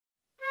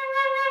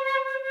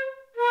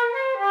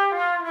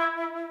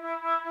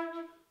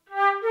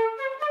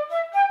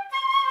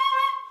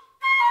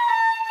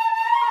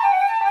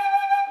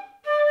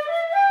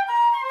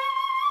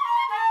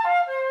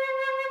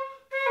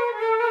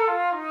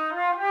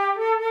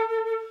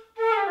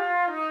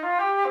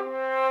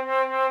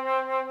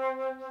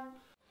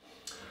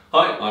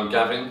Hi, I'm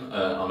Gavin.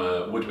 I'm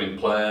a woodwind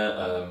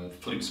player,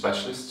 flute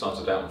specialist.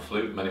 Started out on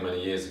flute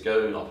many years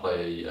ago. I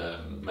play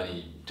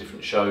many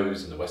different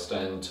shows in the West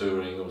End,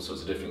 touring, all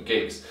sorts of different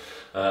gigs.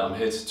 I'm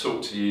here to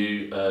talk to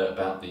you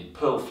about the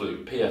pearl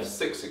flute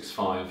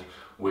PF665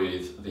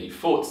 with the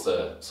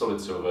Forza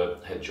solid silver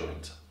head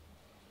joint.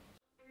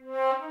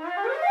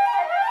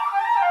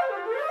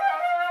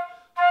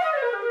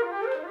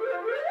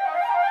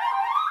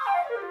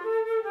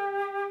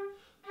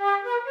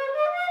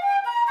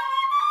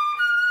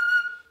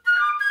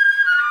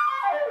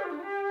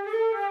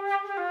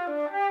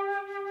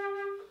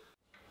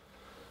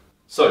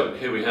 So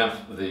here we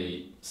have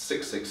the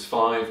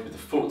 665 with the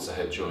Forza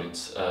head joint.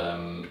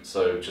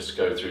 So just to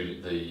go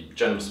through the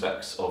general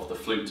specs of the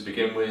flute to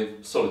begin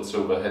with, solid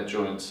silver head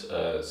joint.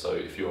 So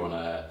if you're on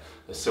a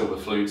silver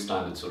flute,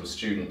 standard sort of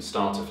student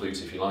starter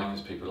flute if you like,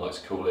 as people like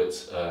to call it,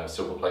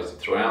 silver plated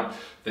throughout,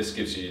 this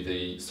gives you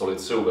the solid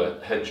silver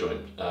head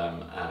joint,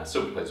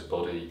 silver plated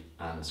body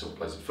and silver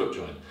plated foot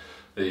joint.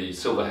 The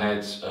silver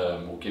head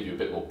will give you a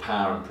bit more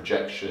power and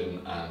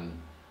projection and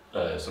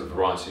sort of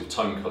variety of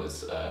tone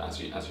colours as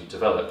you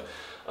develop,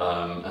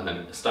 and then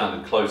a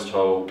standard closed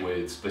hole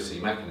with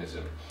splitty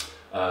mechanism.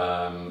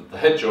 The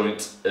head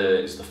joint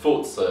is the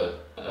Forza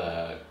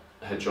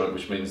head joint,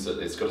 which means that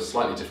it's got a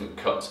slightly different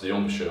cut to the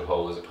embouchure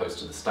hole as opposed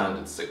to the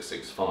standard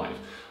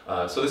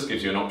 665. So this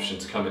gives you an option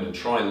to come in and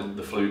try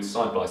the flutes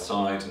side by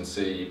side and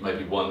see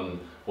maybe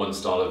one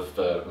style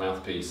of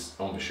mouthpiece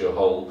embouchure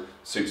hole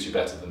suits you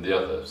better than the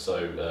other.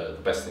 So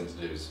the best thing to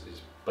do is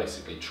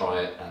basically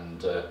try it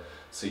and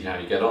see how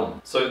you get on.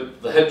 So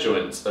the head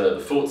joint, the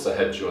Forza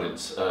head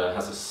joint,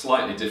 has a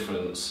slightly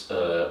different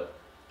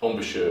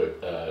embouchure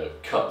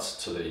cut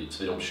to the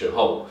embouchure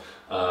hole,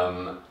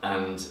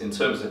 and in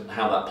terms of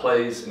how that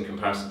plays in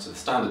comparison to the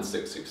standard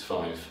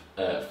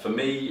 665, for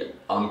me,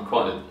 I'm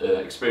quite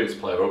an experienced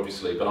player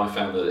obviously, but I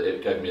found that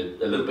it gave me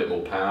a little bit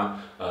more power,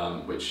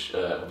 which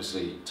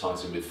obviously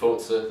ties in with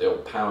Forza, the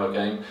old power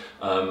game,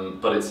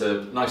 but it's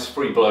a nice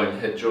free blowing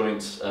head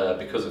joint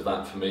because of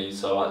that for me.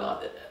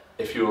 So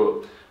if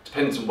you're,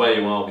 depends on where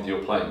you are with your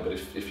playing, but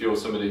if you're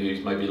somebody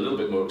who's maybe a little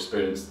bit more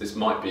experienced, this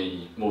might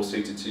be more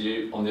suited to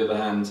you. On the other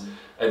hand,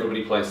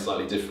 everybody plays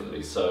slightly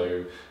differently,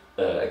 so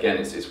again,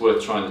 it's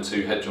worth trying the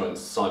two head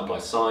joints side by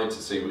side to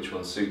see which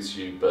one suits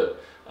you,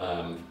 but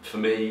for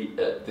me,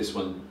 this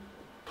one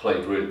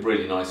played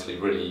really nicely,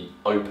 really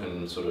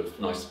open, sort of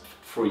nice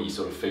free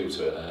sort of feel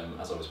to it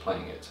as I was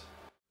playing it.